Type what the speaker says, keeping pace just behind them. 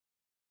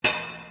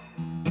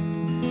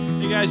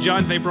guys,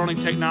 John, Vapor Honing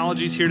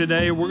Technologies here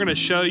today. We're going to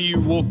show you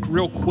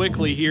real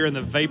quickly here in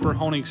the vapor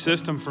honing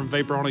system from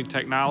Vapor Honing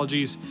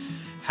Technologies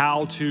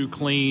how to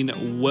clean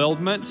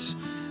weldments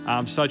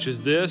such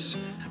as this.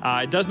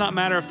 It does not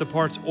matter if the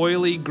part's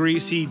oily,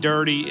 greasy,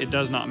 dirty. It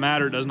does not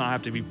matter. It does not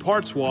have to be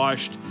parts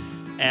washed,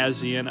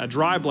 as in a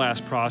dry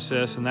blast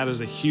process, and that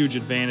is a huge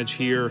advantage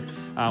here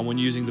when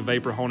using the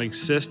vapor honing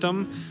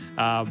system.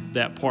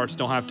 That parts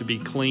don't have to be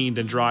cleaned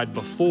and dried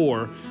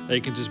before. They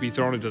can just be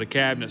thrown into the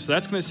cabinet. So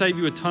that's going to save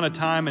you a ton of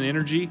time and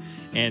energy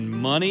and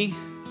money.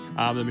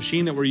 The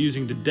machine that we're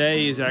using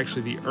today is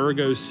actually the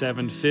Ergo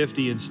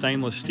 750 in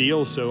stainless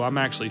steel, so I'm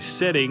actually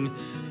sitting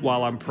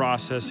while I'm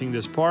processing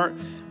this part,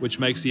 which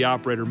makes the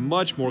operator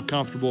much more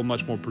comfortable,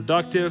 much more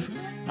productive.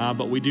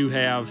 But we do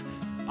have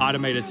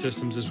automated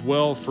systems as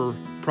well for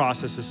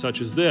processes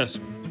such as this.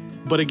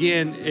 But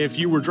again, if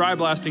you were dry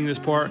blasting this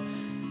part,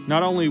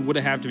 not only would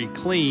it have to be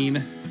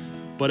clean,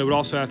 but it would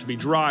also have to be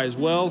dry as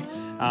well.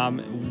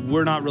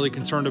 We're not really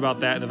concerned about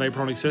that in the vapor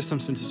honing system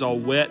since it's all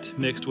wet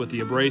mixed with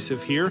the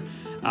abrasive here.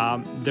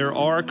 There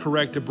are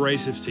correct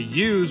abrasives to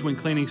use when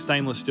cleaning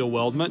stainless steel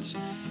weldments,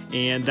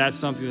 and that's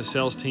something the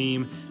sales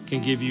team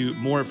can give you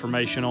more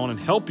information on and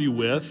help you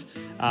with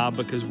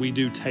because we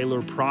do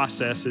tailor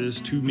processes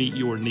to meet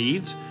your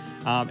needs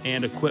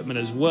and equipment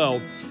as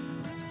well.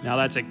 Now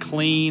that's a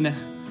clean,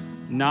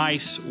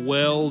 nice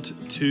weld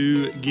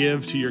to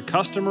give to your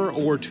customer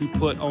or to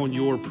put on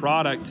your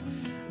product.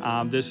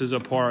 This is a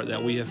part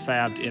that we have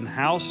fabbed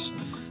in-house,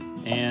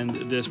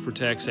 and this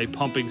protects a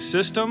pumping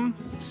system.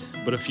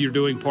 But if you're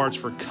doing parts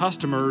for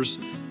customers,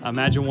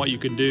 imagine what you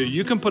can do.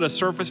 You can put a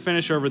surface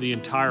finish over the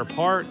entire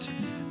part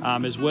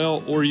as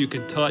well, or you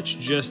can touch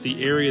just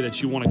the area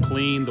that you want to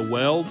clean, the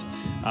weld,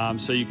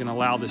 so you can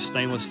allow this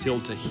stainless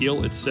steel to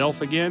heal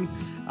itself again.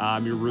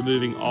 You're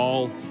removing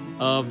all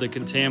of the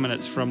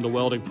contaminants from the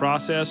welding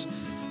process.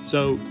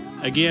 So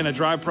again, a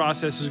dry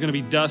process is going to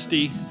be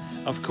dusty.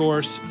 Of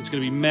course, it's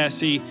going to be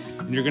messy,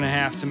 and you're going to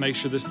have to make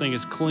sure this thing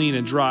is clean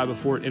and dry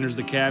before it enters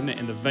the cabinet.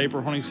 In the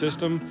vapor honing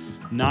system,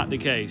 not the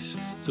case.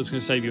 So it's going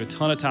to save you a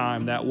ton of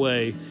time that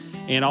way.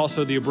 And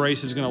also the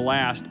abrasive is going to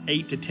last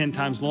 8 to 10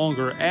 times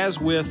longer,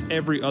 as with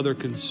every other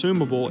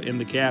consumable in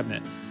the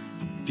cabinet.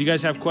 If you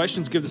guys have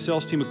questions, give the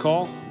sales team a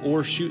call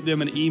or shoot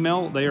them an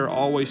email. They are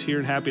always here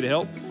and happy to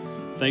help.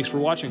 Thanks for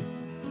watching.